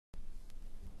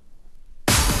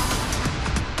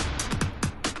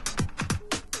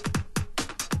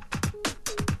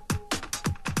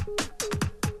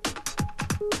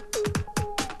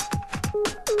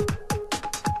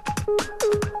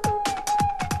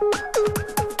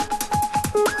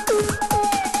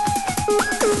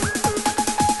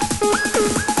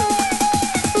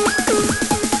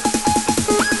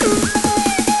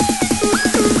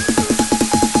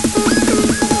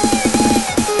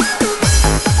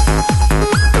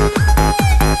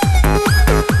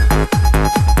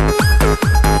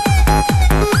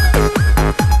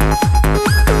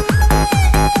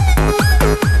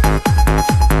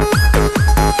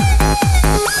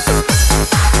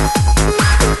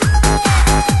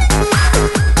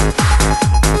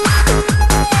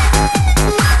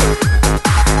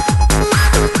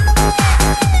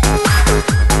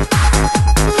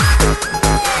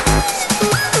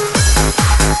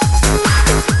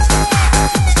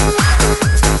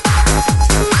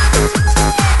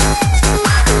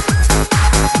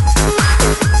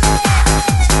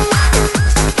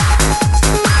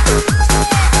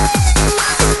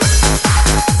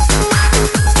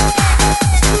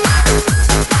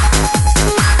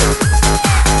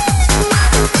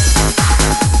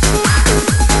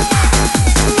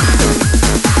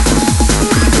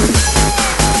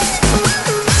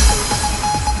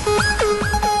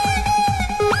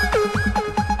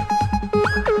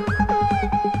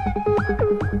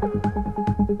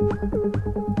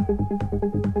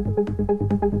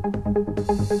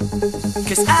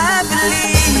I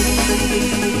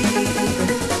believe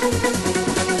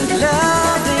that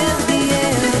love is the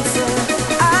answer.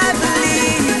 I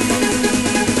believe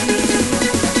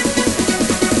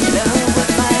love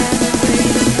will find a way.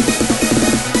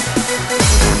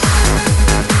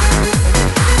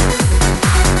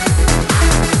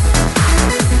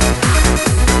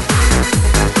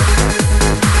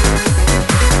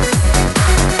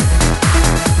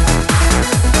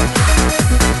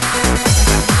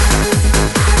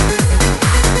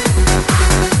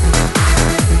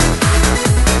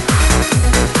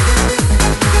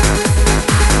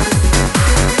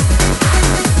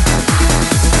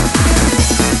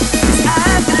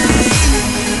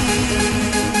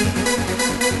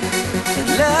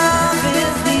 Love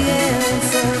is the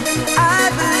answer. I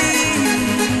believe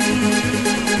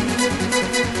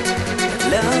that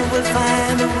love will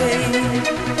find a way.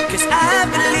 'Cause I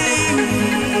believe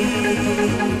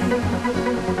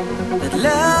that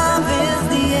love is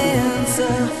the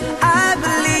answer. I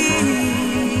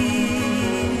believe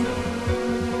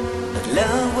that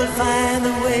love will find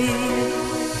a way.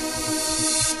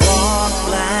 Walk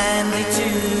blindly to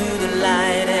the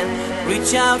light and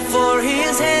reach out for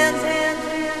his hand.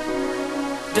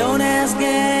 Don't ask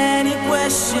any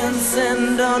questions and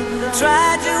don't try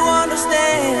to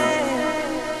understand.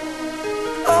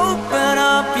 Open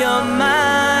up your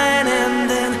mind and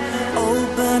then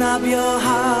open up your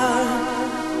heart,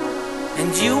 and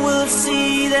you will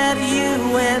see that you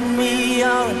and me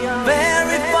are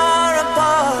very far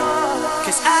apart.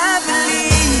 'Cause I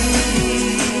believe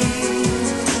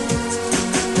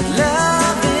that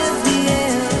love is the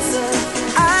answer.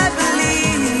 I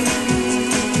believe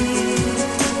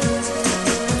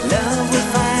love will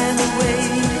find a way.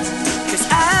 'Cause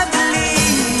I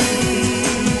believe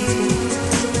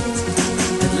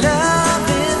that love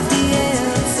is the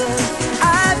answer.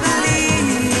 I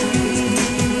believe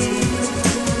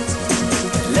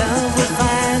love will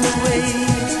find a way.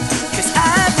 'Cause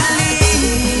I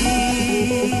believe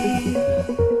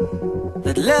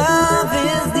that love